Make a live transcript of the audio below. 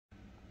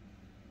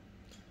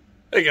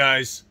Hey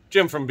guys,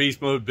 Jim from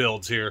BeastMode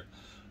Builds here.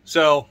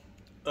 So,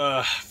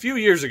 a few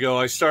years ago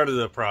I started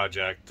a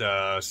project,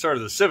 started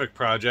the Civic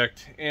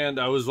project, and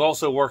I was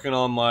also working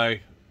on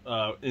my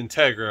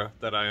Integra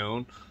that I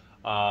own.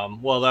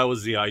 Well, that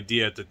was the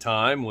idea at the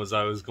time, was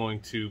I was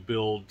going to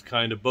build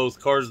kind of both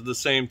cars at the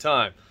same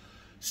time.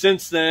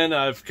 Since then,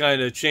 I've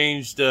kind of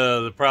changed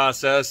the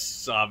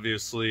process.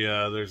 Obviously,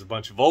 there's a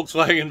bunch of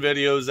Volkswagen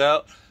videos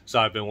out, so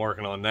I've been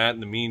working on that in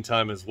the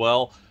meantime as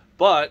well.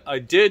 But I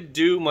did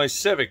do my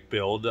Civic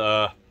build,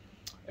 and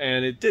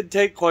it did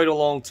take quite a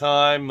long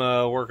time,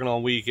 working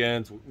on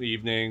weekends,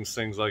 evenings,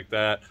 things like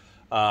that.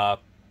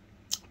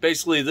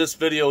 Basically, this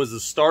video is the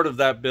start of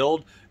that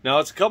build. Now,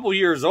 it's a couple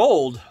years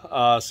old,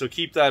 so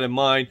keep that in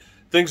mind.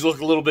 Things look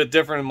a little bit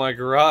different in my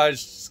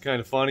garage. It's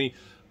kind of funny.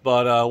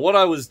 But what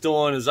I was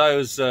doing is I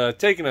was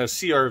taking a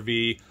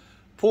CRV,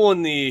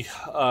 pulling the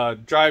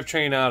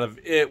drivetrain out of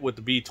it with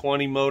the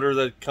B20 motor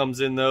that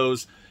comes in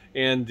those,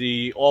 and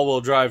the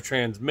all-wheel drive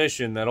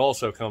transmission that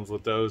also comes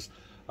with those.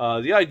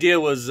 The idea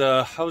was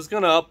I was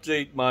going to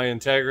update my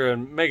Integra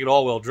and make it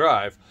all-wheel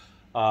drive.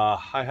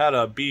 I had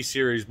a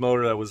B-series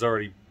motor that was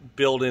already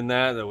built in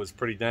that was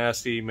pretty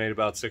nasty, made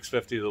about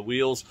 650 of the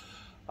wheels.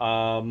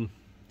 So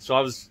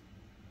I was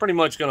pretty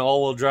much going to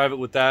all-wheel drive it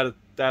with that at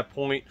that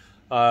point.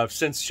 I've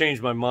since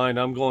changed my mind.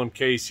 I'm going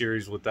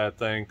K-series with that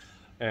thing,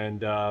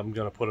 and I'm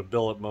going to put a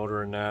billet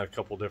motor in that, a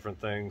couple different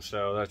things,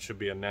 so that should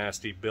be a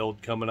nasty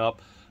build coming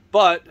up.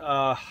 But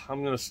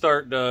I'm going to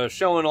start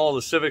showing all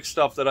the Civic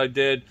stuff that I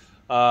did.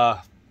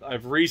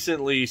 I've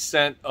recently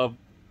sent a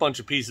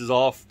bunch of pieces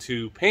off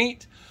to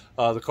paint.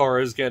 The car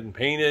is getting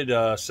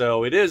painted,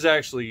 so it is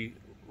actually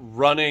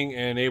running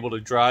and able to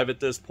drive at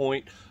this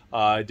point.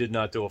 I did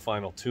not do a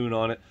final tune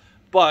on it,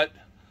 but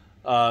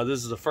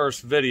this is the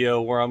first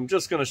video where I'm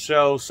just going to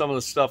show some of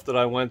the stuff that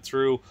I went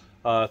through.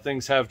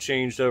 Things have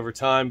changed over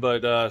time,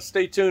 but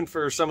stay tuned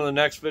for some of the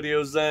next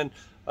videos then.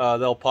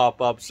 They'll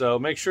pop up, so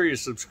make sure you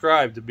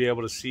subscribe to be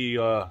able to see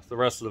the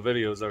rest of the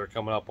videos that are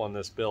coming up on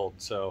this build.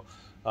 So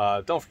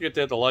don't forget to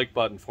hit the like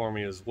button for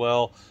me as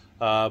well.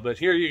 But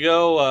here you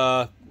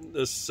go.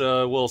 This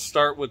will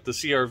start with the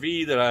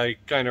CRV that I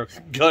kind of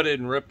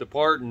gutted and ripped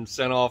apart and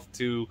sent off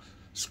to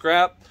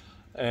scrap,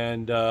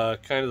 and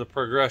kind of the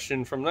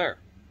progression from there.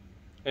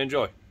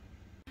 Enjoy.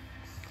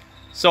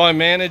 So I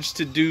managed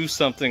to do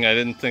something I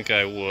didn't think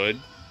I would.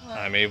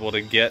 I'm able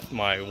to get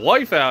my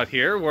wife out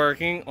here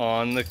working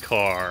on the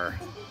car.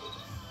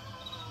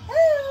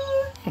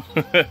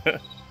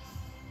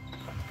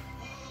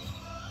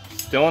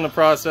 Still in the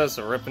process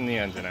of ripping the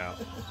engine out.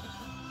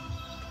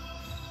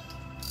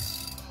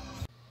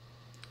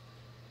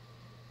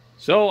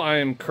 So I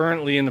am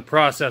currently in the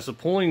process of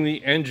pulling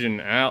the engine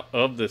out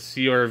of the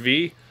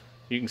CRV.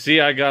 You can see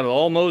I got it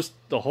almost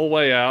the whole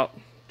way out.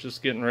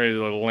 Just getting ready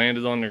to land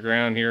it on the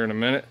ground here in a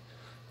minute.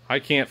 I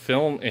can't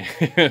film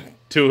and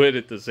do it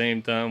at the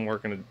same time,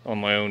 working on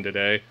my own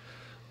today,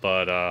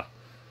 but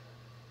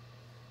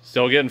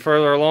still getting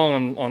further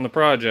along on the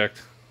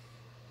project.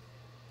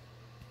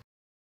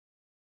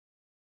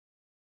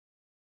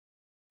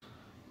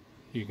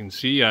 You can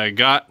see I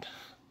got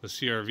the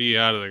CRV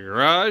out of the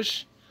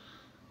garage.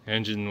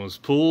 Engine was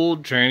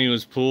pulled, tranny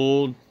was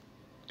pulled,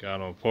 got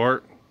them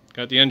apart,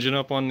 got the engine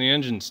up on the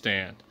engine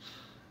stand.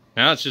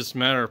 Now it's just a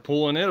matter of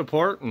pulling it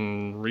apart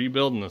and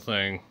rebuilding the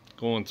thing.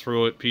 Going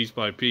through it piece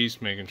by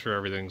piece, making sure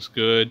everything's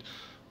good.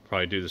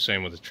 Probably do the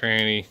same with the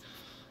tranny.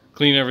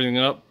 Clean everything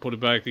up, put it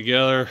back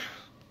together,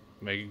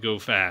 make it go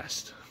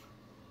fast.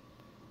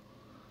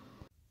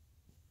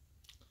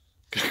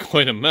 Got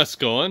quite a mess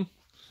going.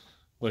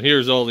 But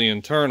here's all the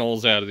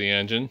internals out of the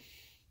engine.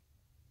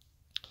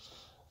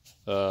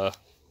 Got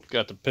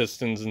the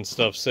pistons and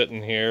stuff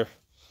sitting here.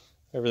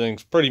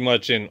 Everything's pretty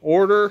much in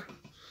order.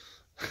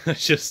 I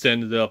just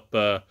ended up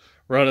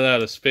running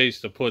out of space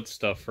to put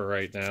stuff for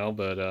right now,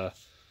 but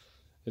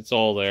it's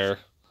all there.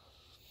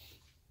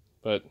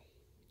 But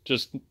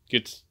just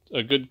gets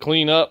a good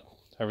cleanup.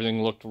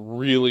 Everything looked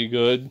really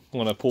good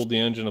when I pulled the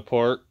engine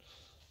apart.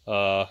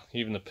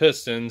 Even the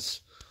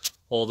pistons,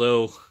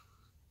 although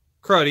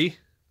cruddy,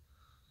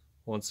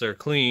 once they're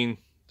clean,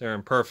 they're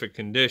in perfect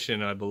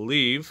condition, I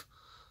believe.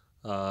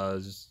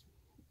 Just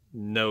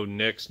no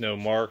nicks, no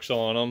marks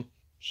on them,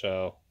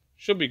 so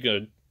should be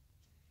good.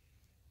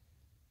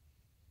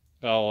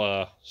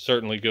 I'll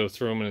certainly go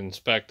through them and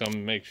inspect them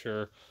and make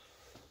sure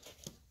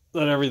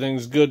that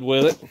everything's good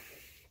with it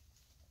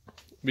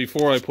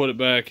before I put it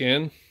back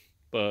in,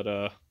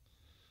 but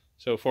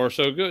so far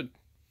so good.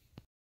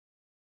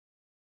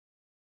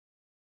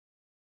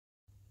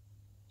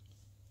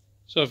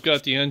 So I've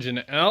got the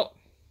engine out,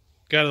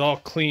 got it all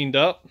cleaned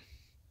up,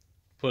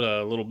 put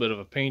a little bit of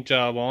a paint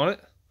job on it.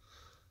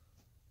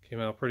 Came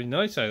out pretty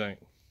nice, I think.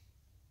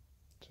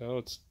 So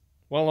it's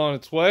well on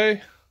its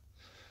way.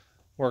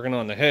 Working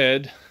on the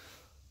head.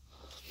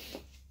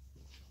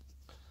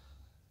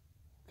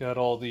 Got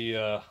all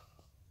the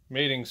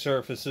mating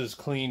surfaces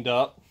cleaned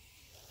up.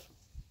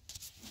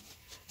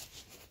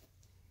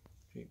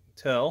 You can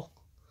tell.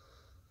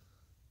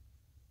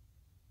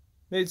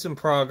 Made some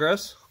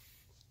progress.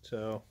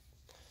 So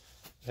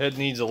Head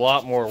needs a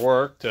lot more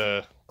work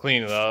to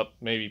clean it up.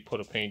 Maybe put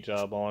a paint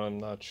job on it, I'm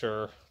not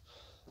sure.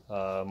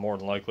 More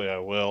than likely I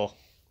will.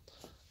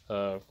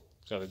 Got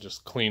to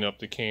just clean up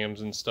the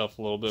cams and stuff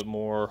a little bit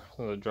more.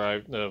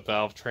 The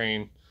valve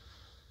train.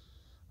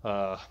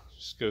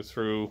 Just go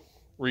through,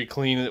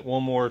 re-clean it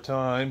one more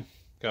time.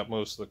 Got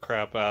most of the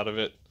crap out of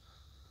it.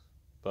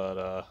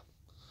 But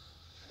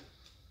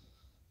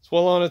it's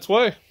well on its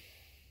way.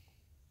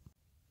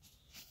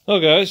 Oh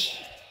guys,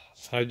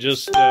 I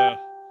just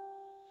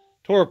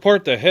tore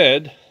apart the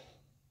head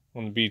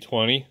on the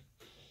B20. You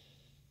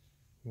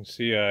can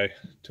see I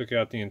took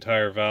out the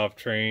entire valve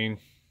train.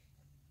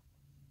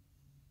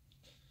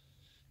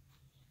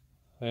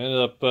 I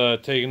ended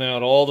up taking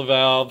out all the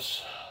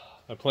valves.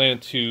 I plan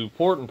to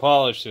port and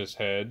polish this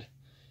head.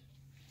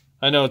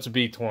 I know it's a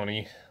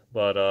B20,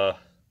 but a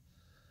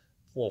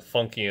little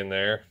funky in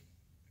there.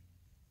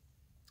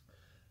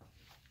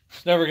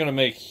 It's never going to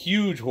make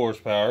huge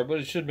horsepower, but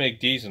it should make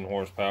decent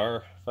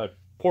horsepower. If I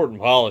port and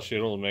polish it,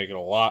 it'll make it a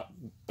lot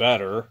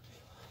better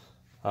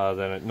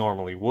than it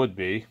normally would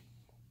be.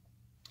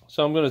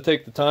 So I'm going to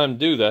take the time to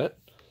do that.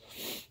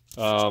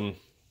 To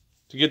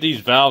get these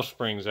valve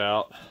springs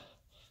out,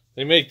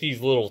 they make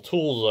these little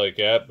tools like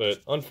that, but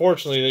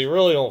unfortunately they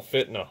really don't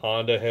fit in a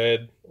Honda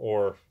head,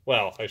 or,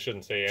 well, I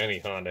shouldn't say any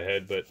Honda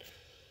head, but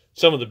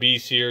some of the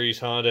B-series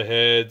Honda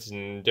heads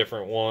and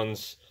different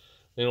ones,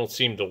 they don't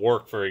seem to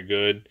work very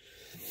good.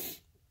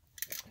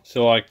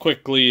 So I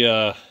quickly,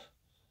 I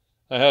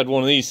had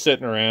one of these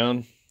sitting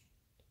around,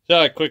 so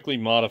I quickly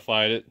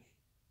modified it.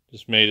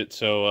 Just made it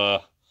so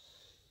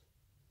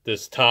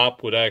this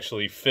top would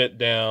actually fit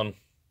down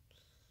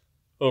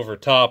over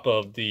top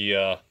of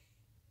the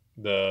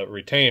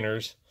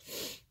retainers,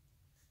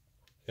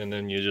 and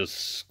then you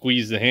just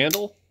squeeze the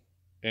handle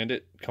and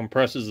it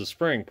compresses the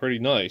spring pretty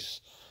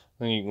nice.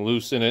 Then you can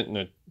loosen it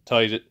and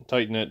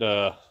tighten it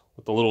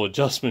with a little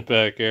adjustment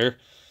back there.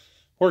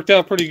 Worked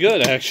out pretty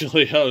good,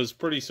 actually. I was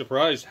pretty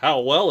surprised how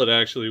well it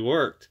actually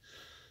worked.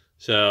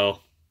 So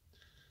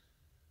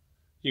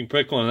you can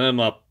pick one of them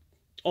up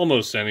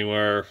almost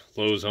anywhere.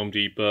 Lowe's, Home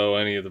Depot,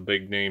 any of the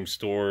big name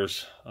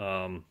stores.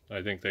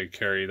 I think they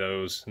carry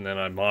those. And then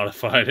I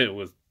modified it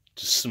with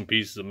just some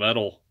pieces of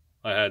metal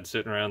I had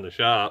sitting around the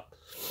shop.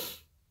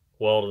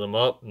 Welded them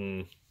up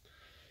and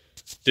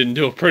didn't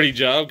do a pretty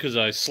job because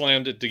I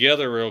slammed it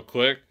together real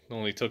quick. It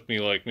only took me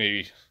like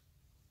maybe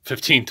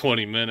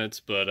 15-20 minutes,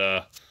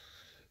 but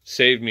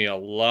saved me a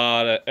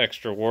lot of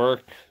extra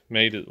work.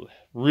 Made it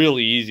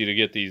really easy to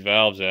get these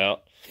valves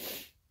out,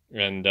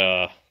 and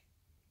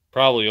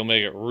probably will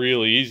make it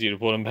really easy to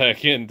put them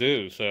back in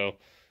too. So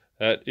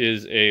that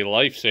is a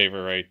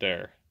lifesaver right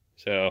there.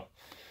 So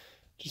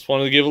just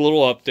wanted to give a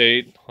little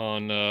update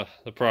on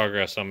the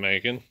progress I'm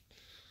making.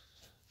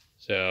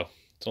 So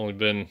it's only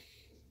been,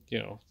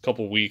 a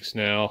couple weeks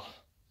now,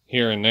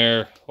 here and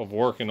there, of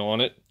working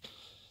on it.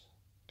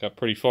 Got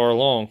pretty far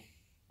along.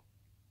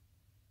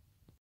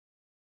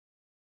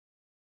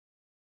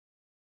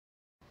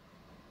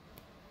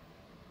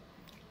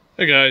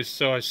 Hey guys,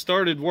 so I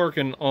started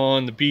working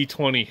on the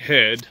B20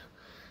 head.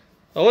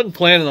 I wasn't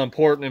planning on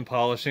porting and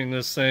polishing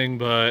this thing,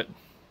 but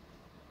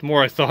the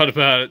more I thought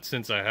about it,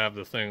 since I have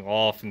the thing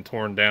off and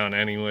torn down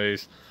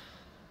anyways,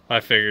 I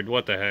figured,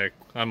 what the heck,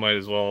 I might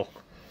as well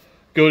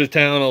go to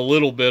town a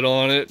little bit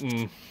on it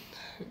and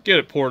get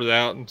it ported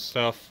out and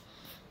stuff.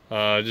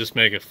 Just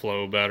make it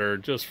flow better,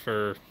 just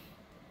for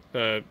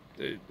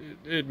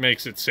it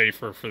makes it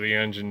safer for the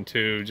engine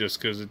too, just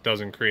because it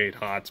doesn't create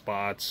hot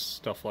spots,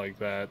 stuff like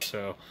that.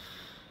 So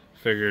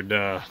figured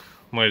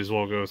might as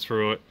well go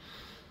through it.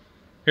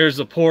 Here's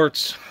the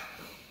ports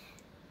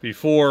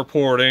before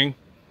porting.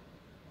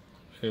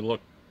 They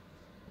look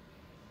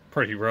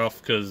pretty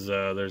rough because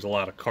there's a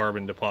lot of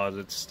carbon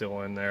deposits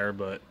still in there,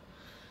 but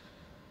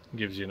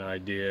gives you an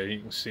idea. You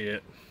can see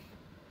it,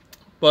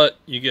 but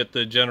you get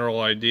the general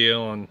idea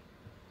on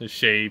the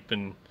shape,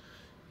 and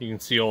you can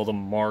see all the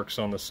marks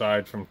on the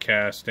side from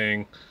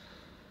casting.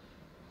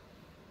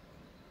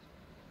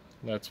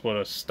 That's what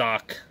a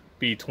stock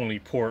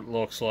B20 port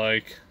looks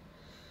like.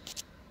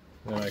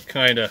 And I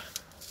kind of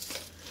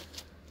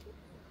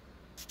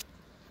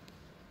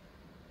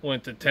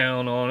went to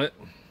town on it.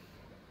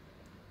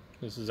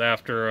 This is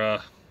after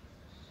a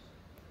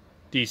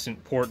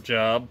decent port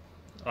job,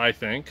 I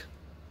think.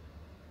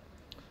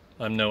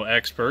 I'm no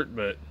expert,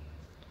 but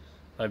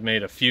I've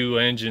made a few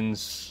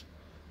engines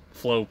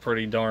flow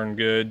pretty darn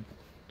good.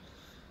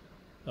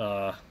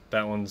 That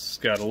one's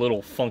got a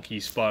little funky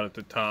spot at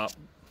the top.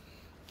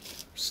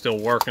 Still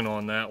working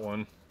on that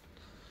one.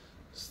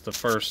 It's the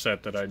first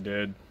set that I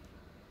did.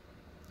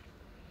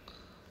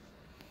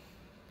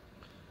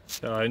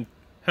 So I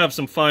have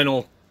some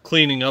final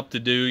cleaning up to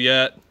do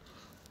yet.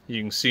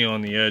 You can see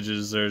on the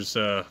edges there's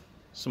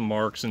some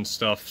marks and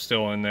stuff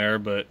still in there,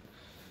 but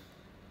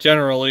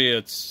generally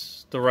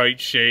it's the right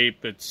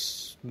shape.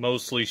 It's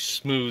mostly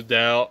smoothed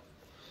out,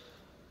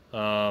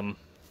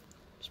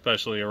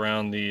 especially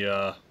around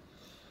the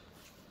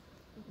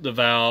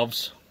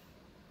valves.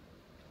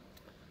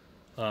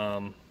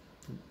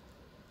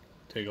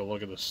 Take a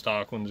look at the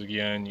stock ones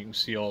again. You can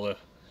see all the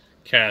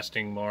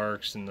casting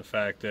marks and the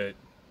fact that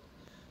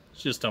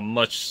it's just a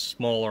much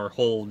smaller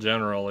hole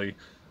generally.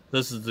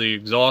 This is the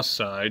exhaust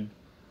side,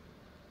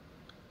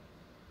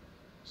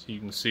 so you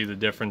can see the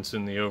difference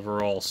in the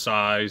overall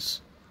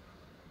size.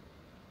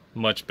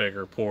 Much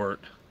bigger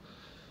port.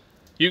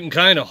 You can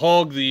kind of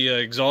hog the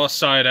exhaust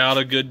side out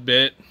a good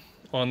bit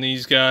on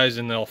these guys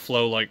and they'll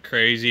flow like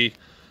crazy.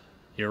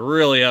 You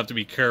really have to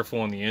be careful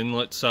on the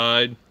inlet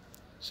side.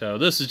 So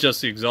this is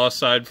just the exhaust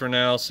side for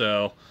now,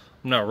 so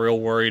I'm not real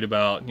worried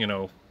about, you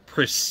know,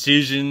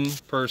 precision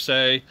per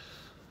se.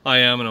 I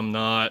am and I'm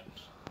not.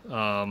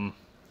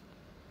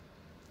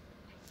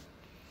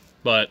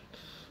 But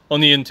on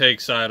the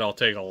intake side, I'll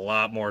take a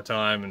lot more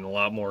time and a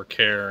lot more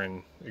care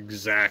in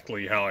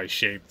exactly how I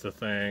shape the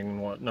thing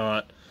and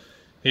whatnot.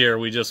 Here,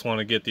 we just want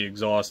to get the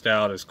exhaust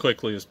out as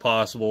quickly as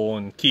possible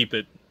and keep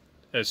it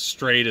as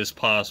straight as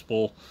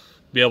possible.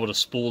 Be able to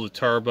spool the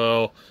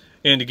turbo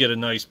and to get a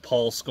nice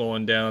pulse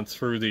going down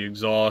through the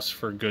exhaust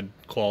for good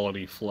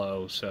quality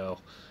flow. So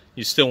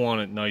you still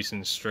want it nice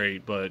and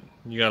straight, but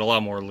you got a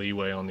lot more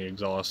leeway on the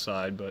exhaust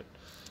side. But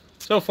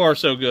so far,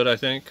 so good, I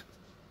think.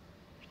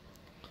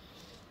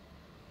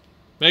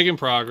 Making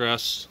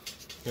progress.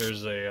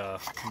 Here's a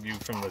view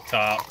from the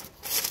top.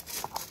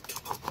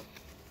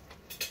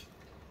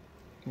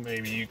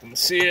 Maybe you can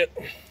see it.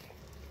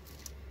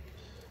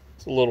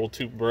 It's a little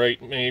too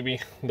bright, maybe,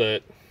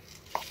 but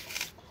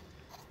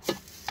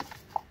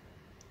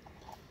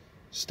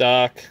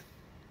stock.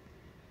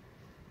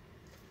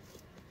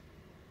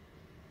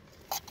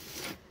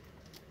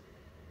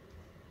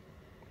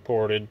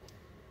 Ported.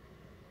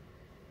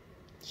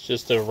 It's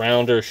just a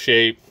rounder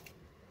shape.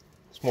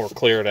 It's more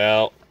cleared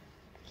out.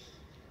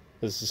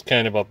 This is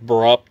kind of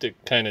abrupt. It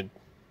kind of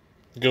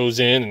goes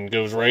in and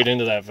goes right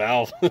into that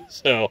valve.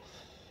 So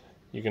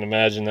you can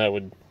imagine that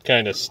would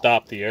kind of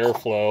stop the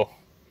airflow.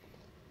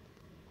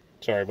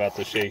 Sorry about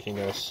the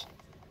shakiness.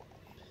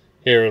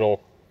 Here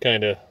it'll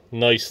kind of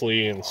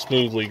nicely and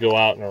smoothly go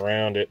out and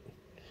around it.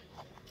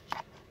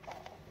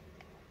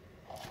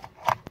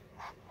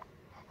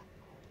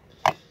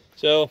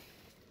 So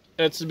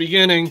that's the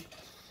beginning.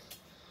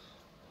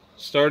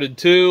 Started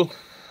 2.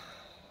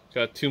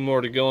 Got 2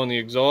 more to go on the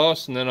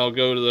exhaust, and then I'll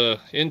go to the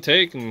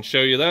intake and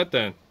show you that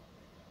then.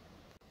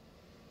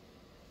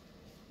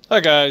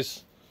 Hi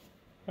guys.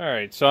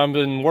 Alright, so I've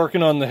been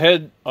working on the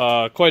head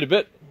quite a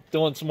bit,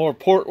 doing some more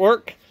port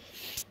work.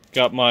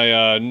 Got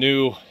my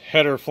new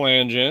header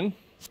flange in.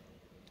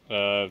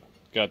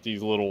 Got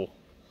these little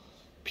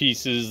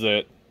pieces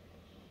that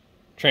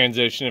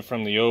transition it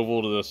from the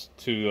oval to this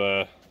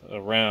to a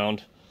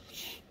round.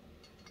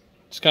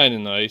 It's kind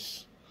of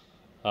nice.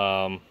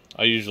 I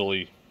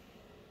usually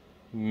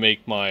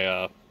make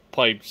my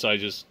pipes, I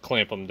just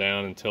clamp them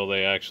down until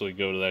they actually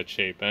go to that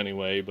shape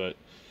anyway, but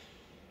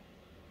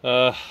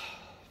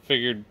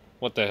figured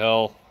what the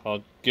hell,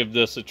 I'll give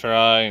this a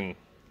try and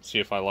see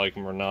if I like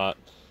them or not.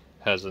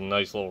 Has a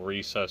nice little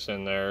recess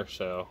in there,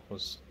 so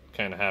was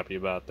kind of happy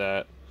about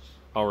that.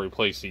 I'll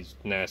replace these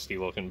nasty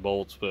looking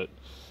bolts, but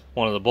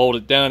wanted to bolt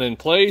it down in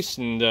place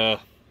and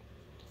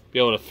be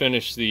able to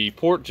finish the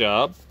port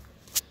job.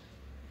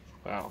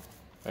 Wow,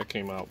 that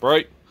came out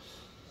bright.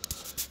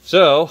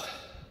 So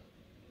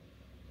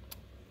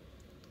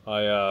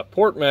I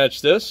port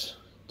matched this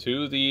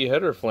to the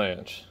header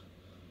flange.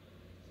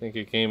 I think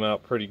it came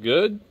out pretty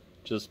good.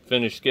 Just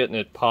finished getting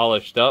it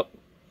polished up.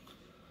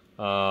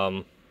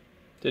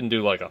 Didn't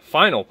do like a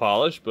final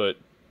polish, but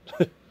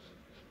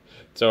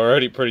it's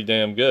already pretty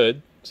damn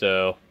good.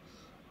 So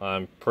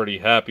I'm pretty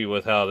happy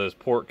with how this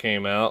port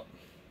came out.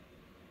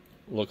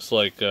 Looks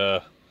like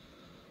it's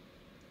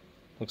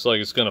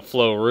gonna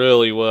flow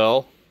really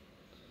well.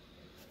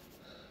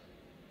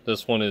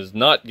 This one is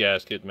not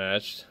gasket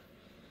matched.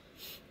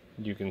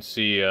 You can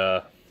see,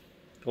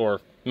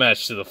 or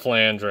matched to the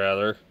flange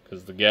rather,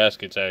 because the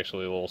gasket's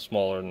actually a little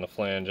smaller than the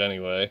flange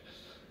anyway.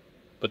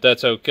 But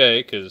that's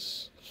okay,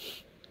 because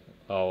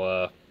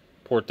I'll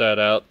port that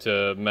out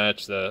to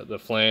match the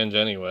flange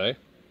anyway.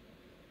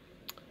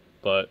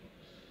 But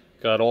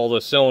got all the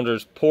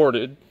cylinders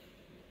ported,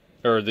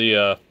 or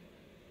the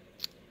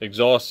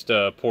exhaust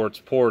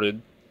ports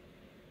ported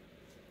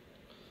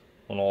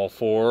on all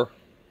 4.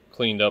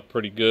 Cleaned up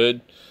pretty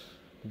good.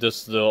 This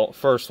is the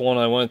first one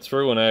I went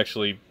through and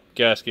actually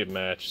gasket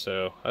matched,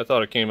 so I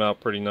thought it came out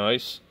pretty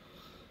nice.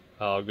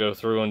 I'll go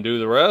through and do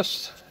the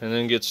rest and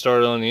then get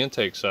started on the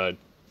intake side.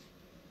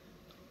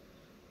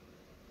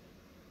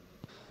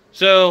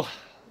 So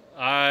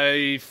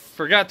I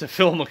forgot to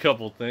film a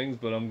couple things,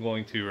 but I'm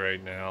going to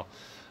right now.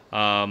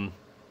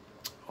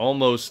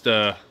 Almost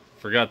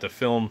forgot to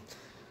film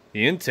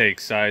the intake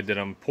side that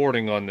I'm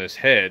porting on this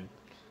head.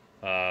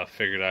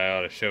 Figured I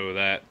ought to show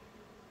that.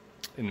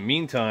 In the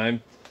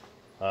meantime,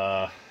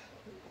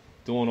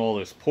 doing all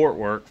this port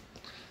work,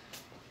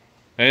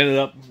 I ended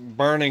up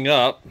burning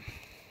up.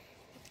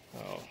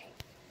 Oh,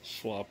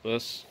 swap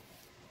this.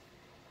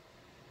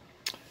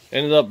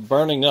 Ended up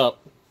burning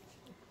up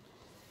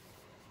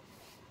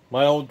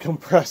my old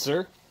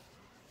compressor.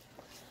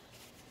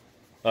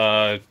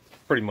 Pretty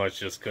much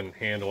just couldn't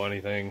handle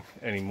anything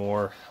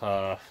anymore.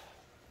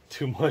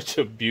 too much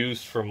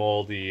abuse from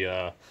all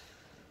the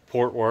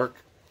port work.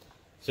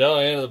 So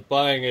I ended up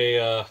buying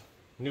a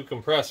new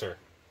compressor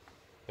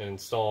and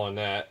installing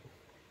that.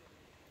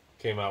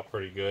 Came out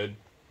pretty good.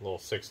 A little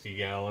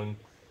 60-gallon.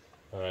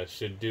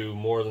 Should do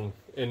more than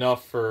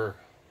enough for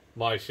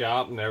my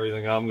shop and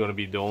everything I'm going to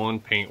be doing.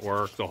 Paint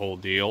work, the whole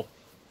deal.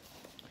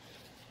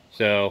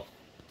 So,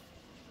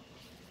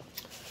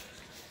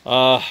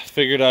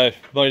 figured I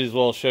might as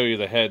well show you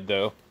the head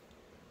though.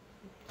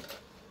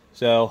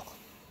 So,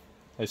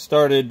 I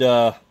started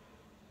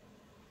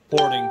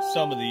porting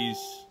some of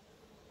these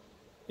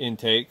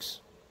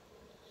intakes.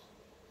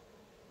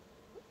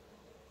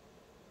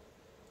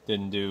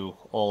 Didn't do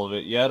all of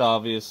it yet,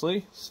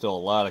 obviously. Still a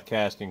lot of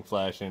casting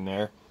flash in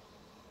there.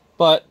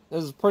 But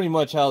this is pretty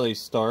much how they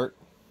start.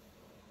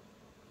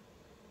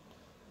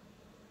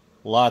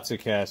 Lots of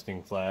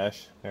casting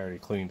flash. I already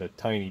cleaned a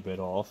tiny bit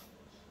off.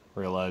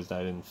 Realized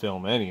I didn't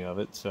film any of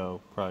it, so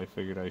probably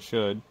figured I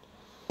should.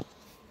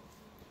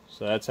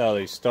 So that's how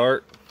they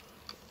start.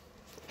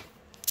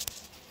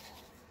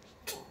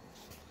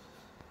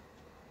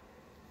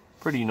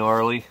 Pretty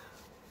gnarly.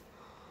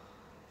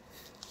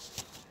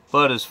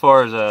 But as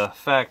far as a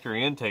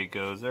factory intake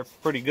goes, they're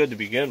pretty good to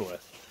begin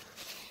with.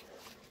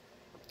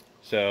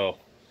 So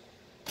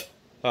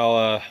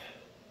I'll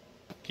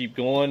keep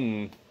going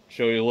and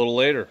show you a little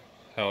later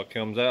how it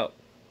comes out.